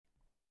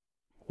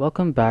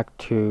Welcome back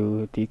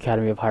to the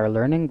Academy of Higher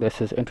Learning.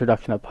 This is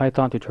Introduction to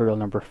Python tutorial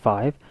number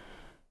 5.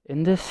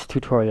 In this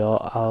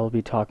tutorial, I'll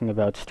be talking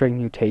about string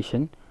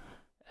mutation,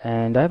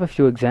 and I have a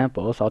few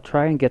examples. I'll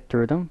try and get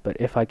through them, but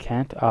if I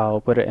can't,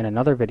 I'll put it in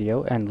another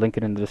video and link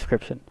it in the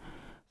description.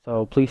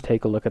 So please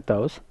take a look at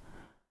those.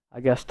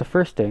 I guess the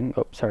first thing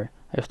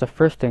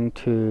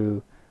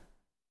to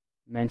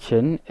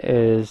mention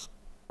is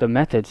the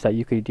methods that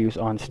you could use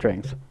on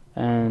strings.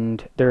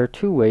 And there are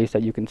two ways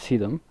that you can see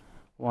them.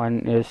 One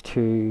is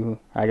to,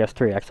 I guess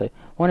three actually.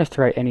 One is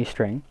to write any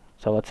string.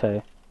 So let's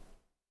say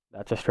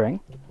that's a string.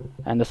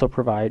 And this will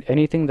provide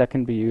anything that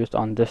can be used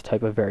on this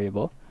type of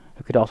variable.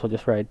 You could also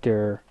just write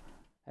dir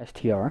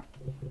str.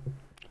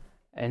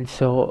 And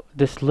so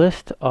this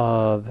list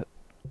of,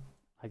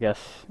 I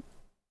guess,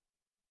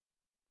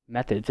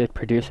 methods it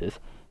produces,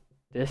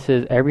 this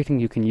is everything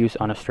you can use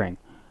on a string.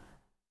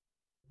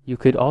 You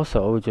could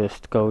also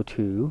just go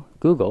to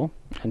Google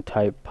and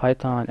type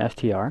python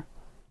str.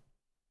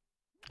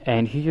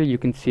 And here you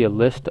can see a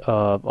list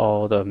of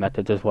all the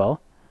methods as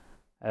well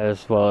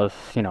as,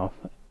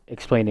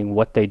 explaining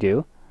what they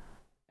do.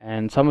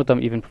 And some of them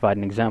even provide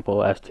an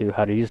example as to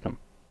how to use them.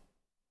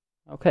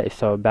 Okay,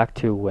 so back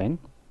to Wing.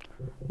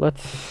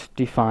 Let's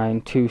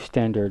define two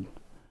standard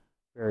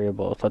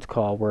variables. Let's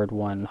call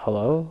word1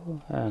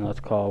 hello, and let's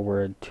call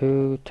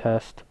word2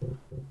 test.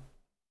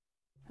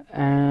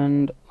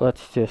 And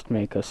let's just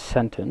make a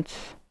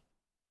sentence.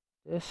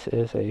 This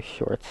is a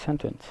short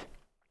sentence.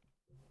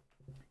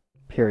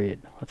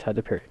 Period. Let's add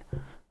the period.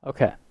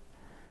 Okay.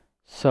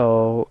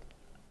 So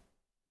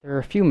there are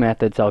a few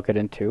methods I'll get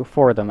into,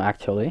 4 of them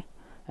actually.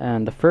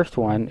 And the first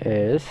one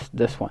is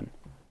this one.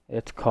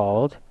 It's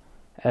called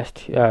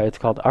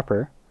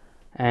upper,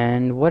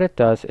 and what it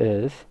does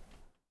is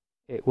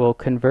it will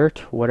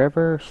convert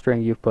whatever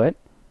string you put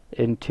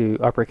into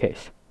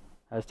uppercase,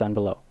 as shown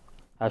below,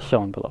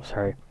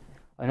 sorry.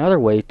 Another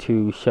way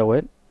to show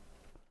it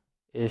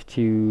is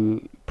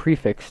to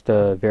prefix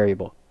the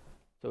variable.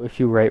 So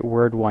if you write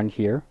word1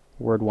 here,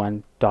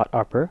 word1 dot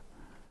upper,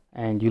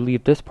 and you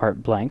leave this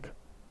part blank,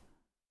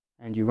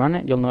 and you run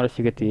it, you'll notice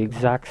you get the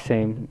exact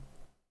same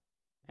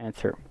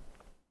answer.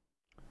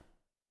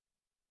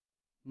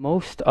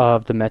 Most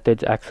of the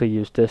methods actually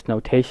use this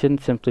notation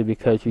simply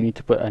because you need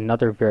to put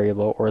another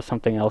variable or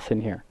something else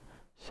in here.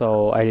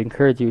 So I'd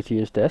encourage you to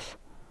use this.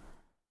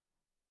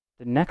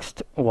 The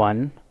next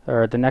one,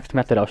 or the next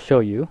method I'll show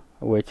you,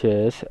 which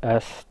is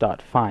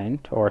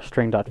s.find or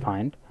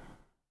string.find.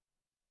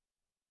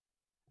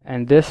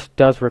 And this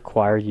does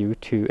require you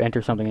to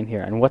enter something in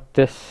here. And what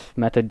this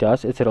method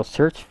does is it'll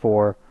search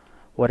for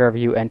whatever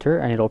you enter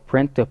and it'll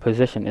print the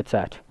position it's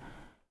at.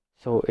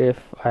 So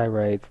if I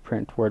write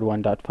print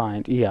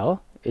word1.find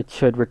el, it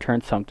should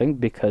return something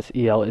because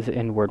el is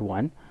in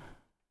word1.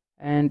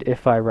 And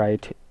if I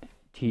write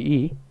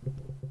te,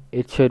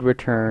 it should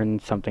return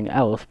something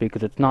else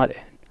because it's not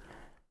in.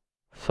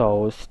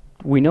 So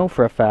we know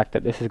for a fact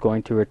that this is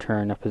going to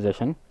return a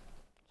position.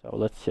 So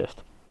let's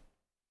just...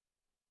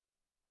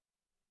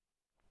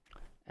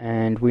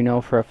 And we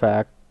know for a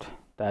fact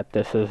that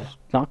this is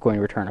not going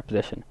to return a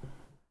position.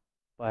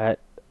 But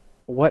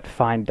what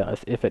find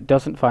does, if it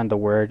doesn't find the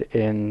word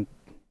in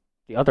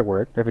the other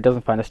word, or if it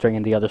doesn't find a string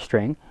in the other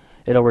string,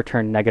 it'll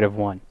return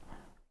 -1.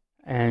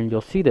 And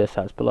you'll see this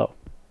as below.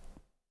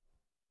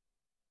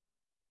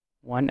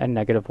 1 and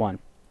 -1.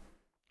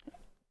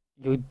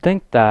 You'd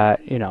think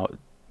that,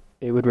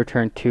 it would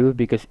return 2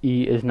 because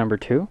E is number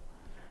 2.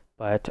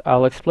 But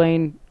I'll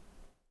explain,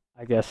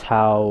 I guess,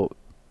 how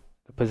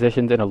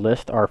positions in a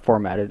list are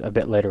formatted a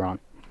bit later on.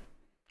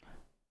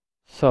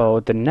 So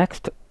the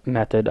next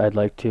method I'd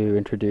like to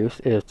introduce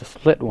is the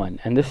split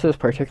one, and this is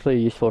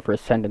particularly useful for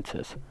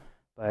sentences.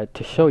 But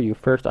to show you,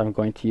 first I'm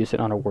going to use it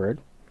on a word.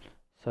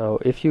 So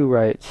if you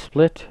write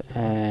split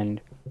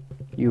and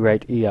you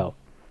write el,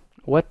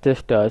 what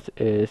this does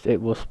is it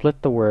will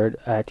split the word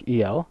at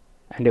el,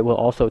 and it will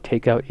also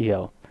take out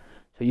el.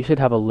 So you should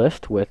have a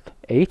list with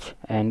h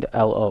and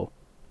lo.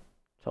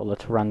 So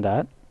let's run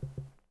that.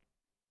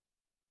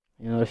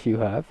 You notice you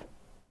have,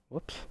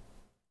 whoops,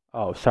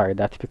 oh sorry,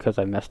 that's because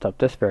I messed up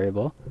this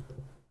variable.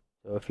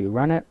 So if you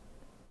run it,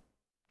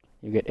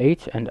 you get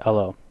h and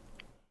lo.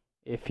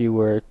 If you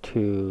were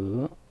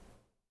to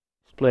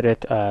split it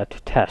to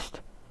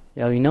test,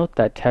 you note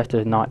that test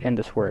is not in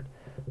this word.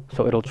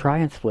 So it'll try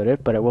and split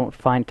it, but it won't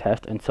find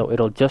test, and so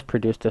it'll just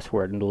produce this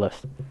word in the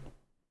list.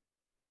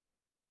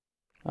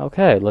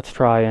 Okay, let's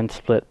try and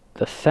split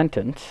the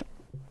sentence,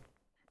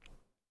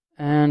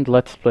 and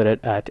let's split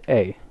it at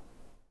a.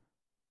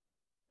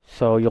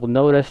 So you'll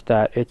notice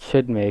that it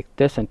should make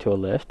this into a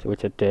list,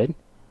 which it did,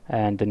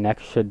 and the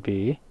next should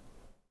be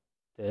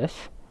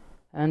this,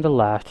 and the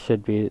last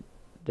should be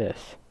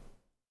this,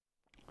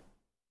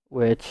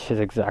 which is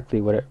exactly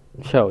what it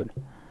showed.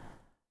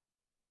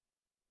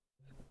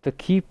 The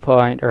key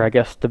point, or I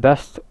guess the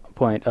best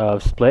point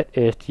of split,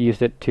 is to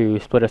use it to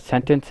split a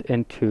sentence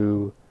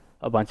into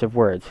a bunch of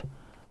words,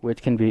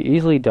 which can be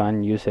easily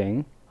done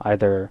using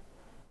either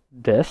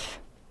this,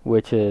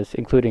 which is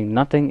including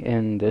nothing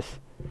in this,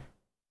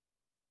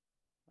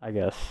 I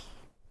guess,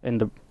 in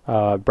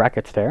the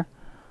brackets there,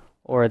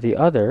 or the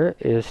other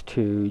is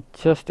to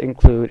just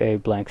include a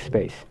blank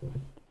space.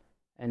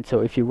 And so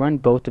if you run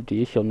both of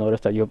these, you'll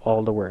notice that you have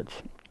all the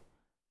words.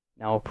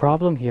 Now, a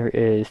problem here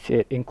is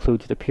it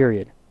includes the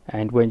period.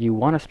 And when you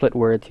want to split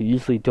words, you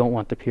usually don't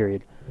want the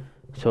period.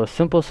 So a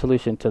simple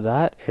solution to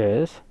that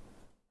is,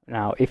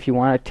 now if you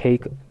want to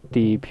take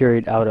the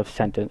period out of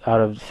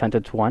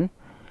sentence 1,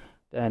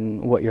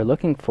 then what you're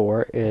looking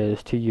for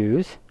is to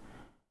use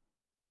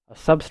a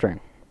substring.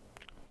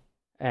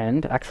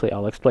 And actually,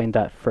 I'll explain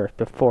that first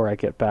before I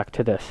get back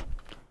to this.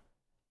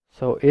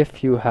 So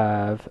if you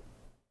have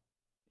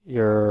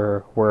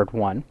your word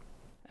 1,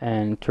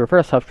 and to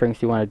refer to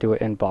substrings, you want to do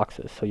it in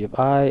boxes. So you have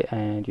I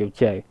and you have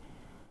J,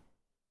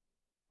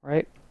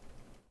 right?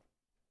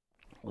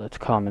 Let's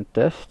comment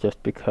this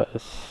just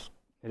because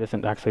it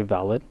isn't actually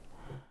valid.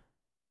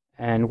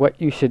 And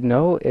what you should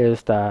know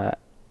is that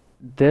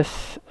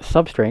this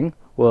substring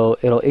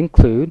it'll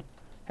include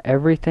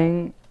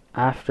everything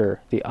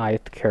after the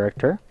ith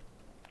character,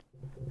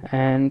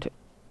 and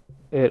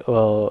it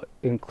will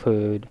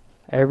include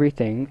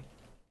everything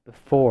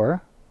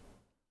before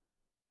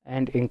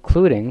and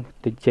including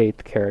the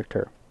jth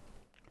character.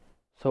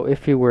 So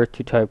if you were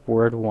to type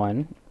word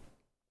 1,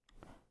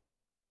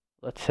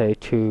 let's say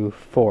to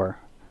 4.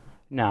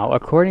 Now,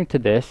 according to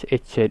this,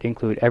 it should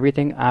include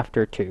everything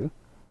after 2.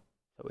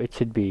 So it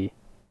should be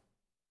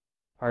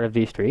part of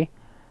these 3,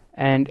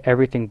 and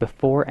everything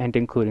before and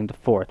including the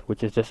 4th,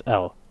 which is this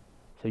L.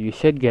 So you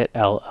should get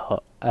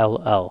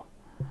LL,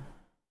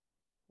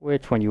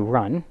 which when you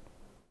run,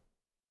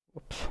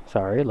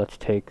 let's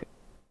take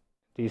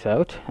these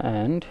out,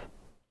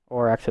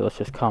 or actually let's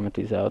just comment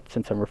these out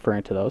since I'm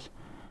referring to those,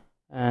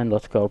 and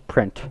let's go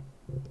print.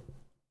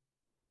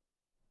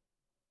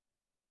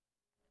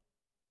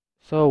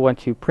 So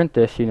once you print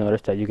this, you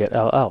notice that you get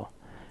LL.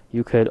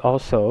 You could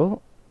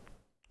also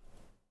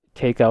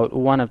take out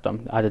one of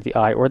them, either the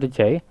I or the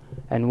J,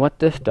 and what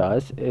this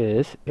does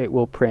is it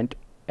will print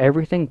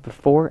everything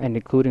before and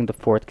including the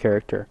 4th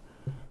character.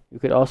 You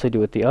could also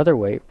do it the other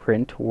way,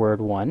 print word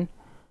 1,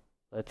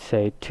 let's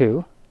say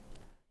 2.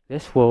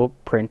 This will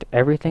print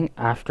everything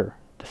after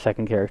the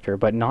 2nd character,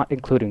 but not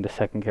including the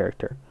 2nd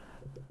character.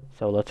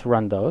 So let's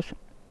run those,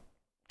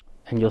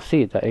 and you'll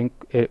see that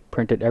it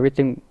printed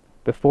everything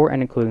before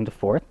and including the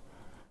 4th,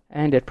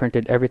 and it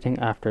printed everything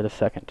after the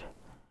 2nd.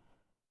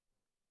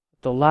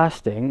 The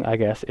last thing, I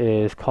guess,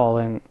 is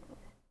calling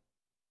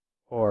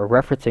or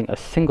referencing a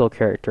single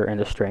character in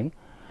a string.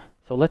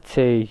 So let's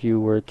say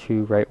you were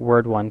to write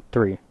word 1,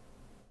 3.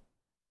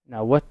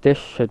 Now what this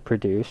should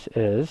produce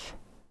is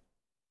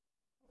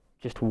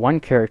just one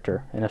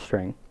character in a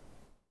string,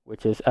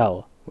 which is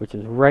L, which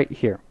is right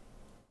here.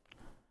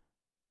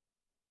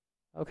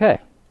 Okay,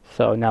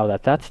 so now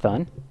that that's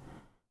done,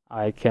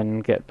 I can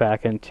get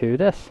back into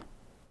this.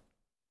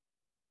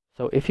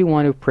 So if you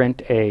want to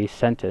print a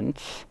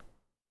sentence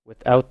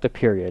without the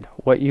period,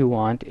 what you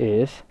want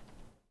is,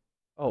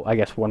 I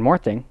guess one more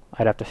thing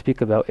I'd have to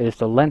speak about is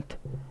the length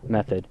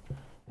method.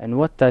 And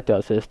what that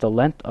does is the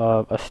length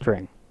of a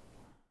string.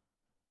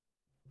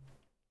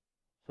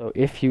 So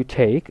if you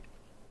take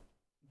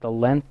the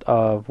length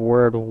of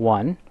word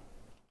 1,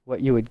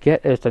 what you would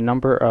get is the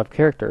number of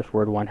characters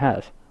word 1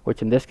 has,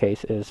 which in this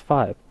case is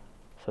 5.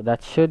 So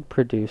that should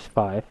produce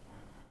 5.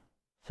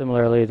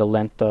 Similarly, the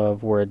length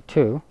of word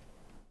 2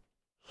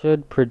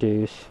 should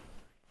produce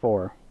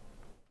 4.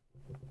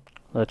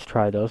 Let's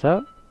try those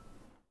out.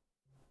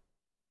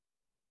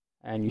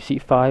 And you see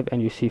 5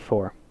 and you see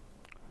 4.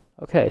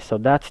 Okay, so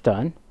that's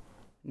done.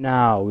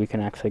 Now we can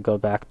actually go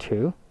back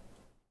to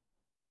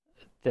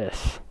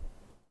this.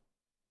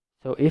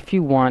 So if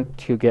you want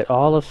to get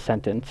all of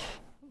sentence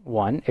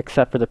 1,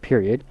 except for the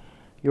period,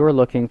 you're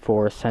looking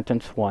for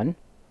sentence 1,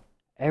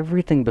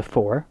 everything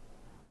before,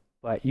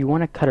 but you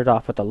want to cut it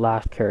off at the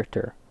last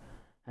character.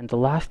 And the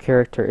last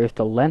character is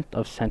the length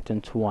of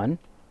sentence 1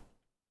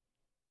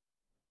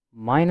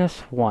 minus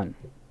 1.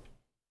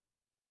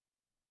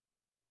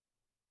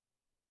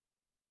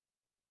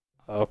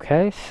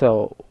 Okay,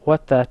 so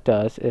what that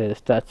does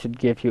is that should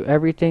give you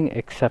everything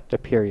except the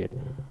period.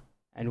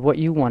 And what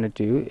you want to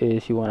do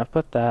is you want to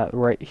put that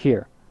right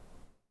here.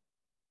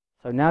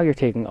 So now you're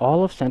taking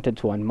all of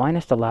sentence 1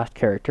 minus the last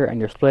character and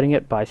you're splitting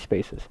it by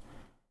spaces.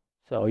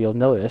 So you'll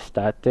notice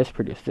that this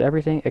produces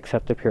everything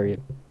except the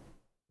period.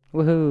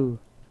 Woohoo!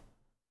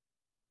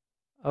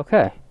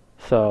 Okay,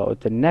 so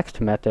the next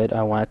method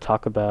I want to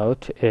talk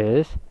about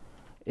is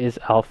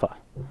alpha.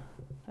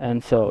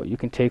 And so you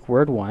can take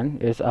word 1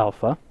 is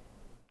alpha.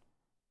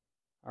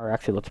 Or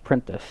actually, let's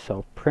print this.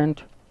 So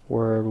print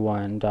word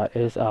 1 dot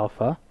is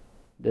alpha.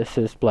 This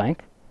is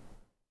blank.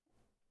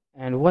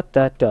 And what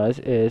that does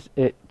is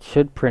it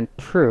should print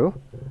true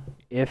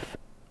if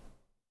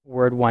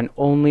word 1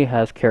 only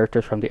has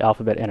characters from the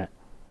alphabet in it.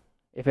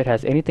 If it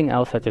has anything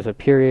else, such as a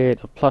period,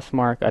 a plus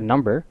mark, a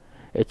number,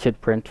 it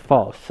should print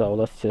false. So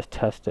let's just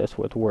test this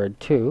with word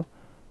 2.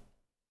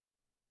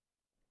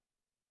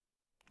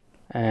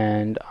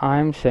 And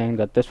I'm saying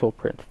that this will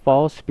print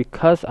false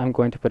because I'm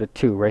going to put a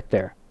 2 right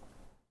there.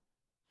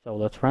 So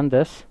let's run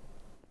this.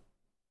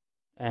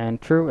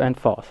 and true and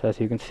false, as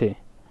you can see.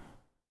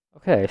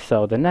 Okay,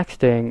 so the next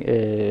thing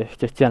is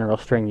just general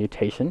string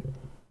mutation.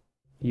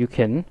 You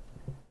can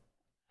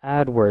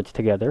add words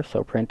together,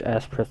 so print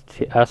s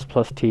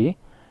plus t,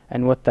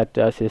 and what that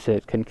does is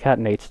it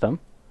concatenates them.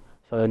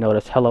 So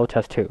notice hello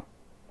test2,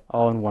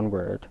 all in one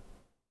word.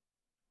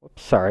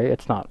 Whoops, sorry,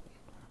 it's not.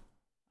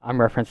 I'm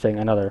referencing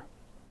another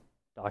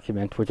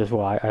document, which is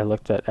why I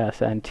looked at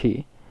s and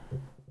t.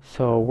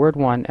 So word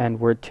 1 and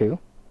word 2,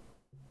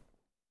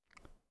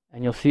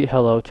 and you'll see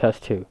hello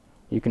test2.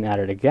 You can add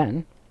it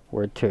again,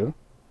 word 2,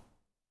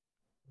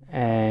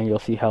 and you'll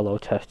see hello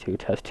test2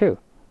 test2.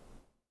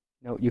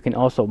 Note you can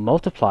also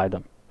multiply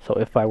them. So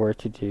if I were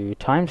to do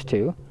times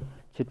 2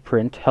 to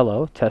print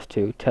hello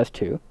test2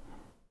 test2,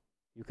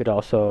 you could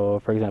also,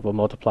 for example,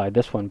 multiply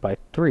this one by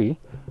 3,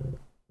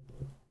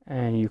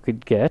 and you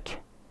could get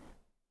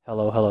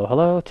hello hello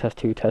hello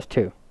test2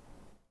 test2.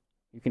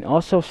 You can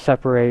also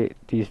separate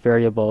these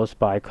variables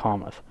by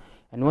commas.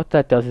 And what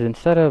that does is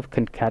instead of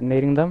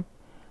concatenating them,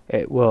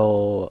 it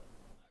will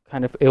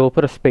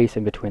put a space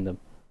in between them.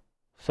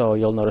 So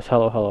you'll notice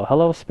hello hello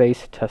hello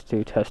space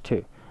test2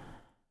 test2.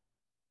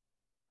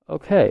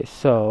 Okay,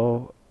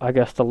 so I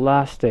guess the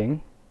last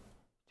thing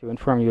to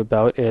inform you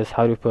about is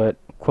how to put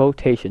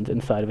quotations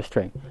inside of a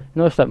string.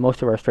 Notice that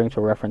most of our strings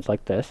will reference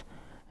like this.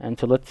 And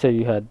so let's say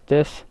you had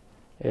this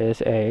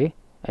is a,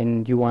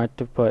 and you want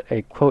to put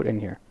a quote in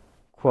here.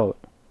 Quote.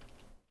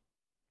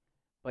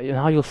 But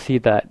now you'll see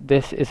that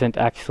this isn't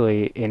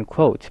actually in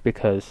quotes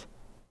because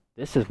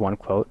this is one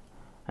quote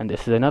and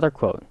this is another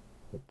quote.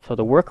 So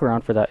the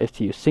workaround for that is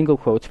to use single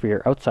quotes for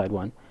your outside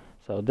one.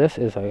 So this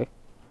is a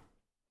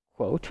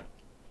quote,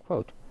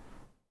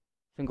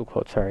 single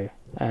quote, sorry.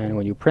 And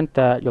when you print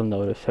that, you'll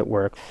notice it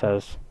works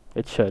as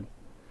it should.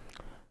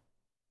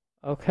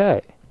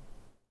 Okay.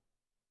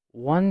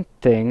 One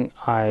thing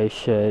I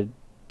should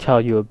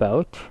tell you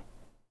about,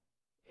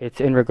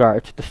 it's in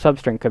regard to the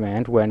substring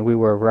command when we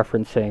were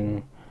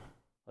referencing,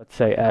 let's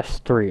say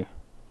S3,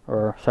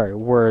 or sorry,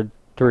 word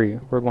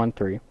 1,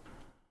 3.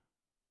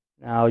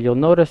 Now you'll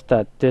notice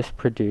that this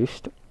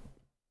produced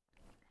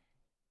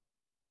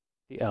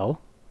the L,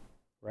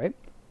 right?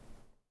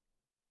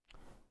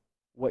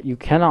 What you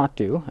cannot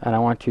do, and I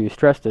want to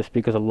stress this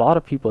because a lot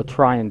of people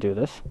try and do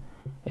this,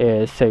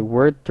 is say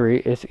word 3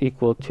 is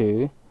equal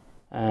to,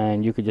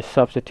 and you could just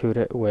substitute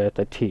it with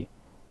a T.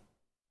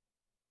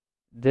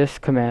 This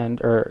command,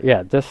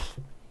 this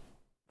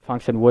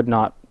function would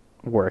not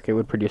work. It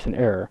would produce an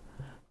error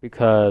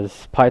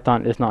because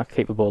Python is not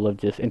capable of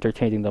just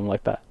interchanging them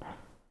like that.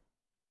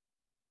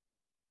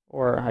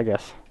 Or I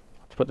guess,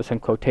 let's put this in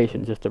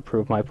quotations just to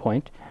prove my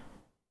point.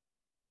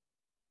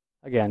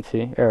 Again,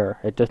 see, error.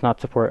 It does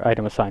not support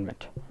item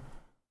assignment.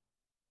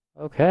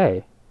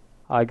 Okay,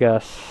 I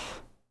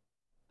guess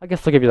I'll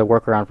give you the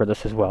workaround for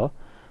this as well.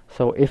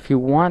 So if you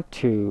want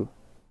to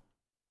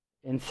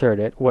insert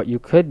it, what you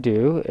could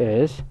do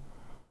is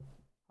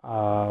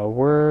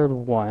word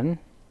 1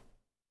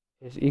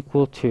 is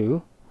equal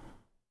to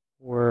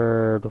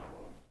word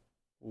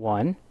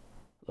 1.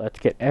 Let's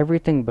get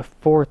everything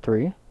before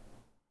 3,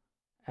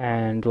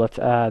 and let's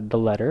add the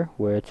letter,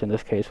 which in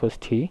this case was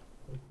T.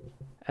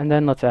 And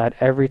then let's add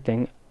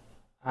everything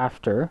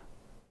after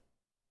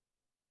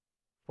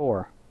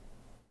 4.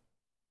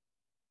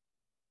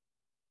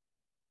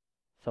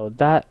 So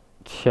that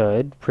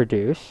should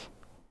produce,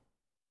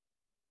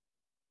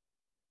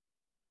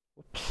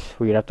 oops,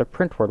 we'd have to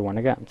print word 1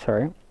 again,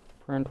 sorry.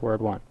 Print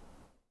word 1.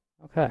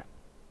 Okay.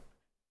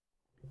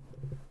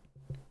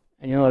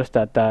 And you notice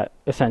that that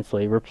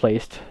essentially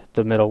replaced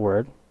the middle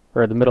word,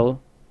 or the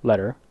middle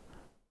letter,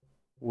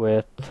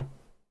 with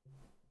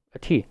a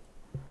T.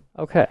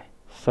 Okay.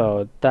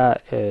 So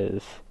that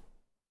is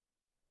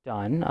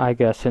done. I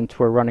guess since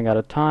we're running out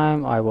of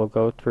time, I will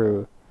go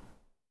through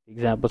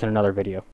examples in another video.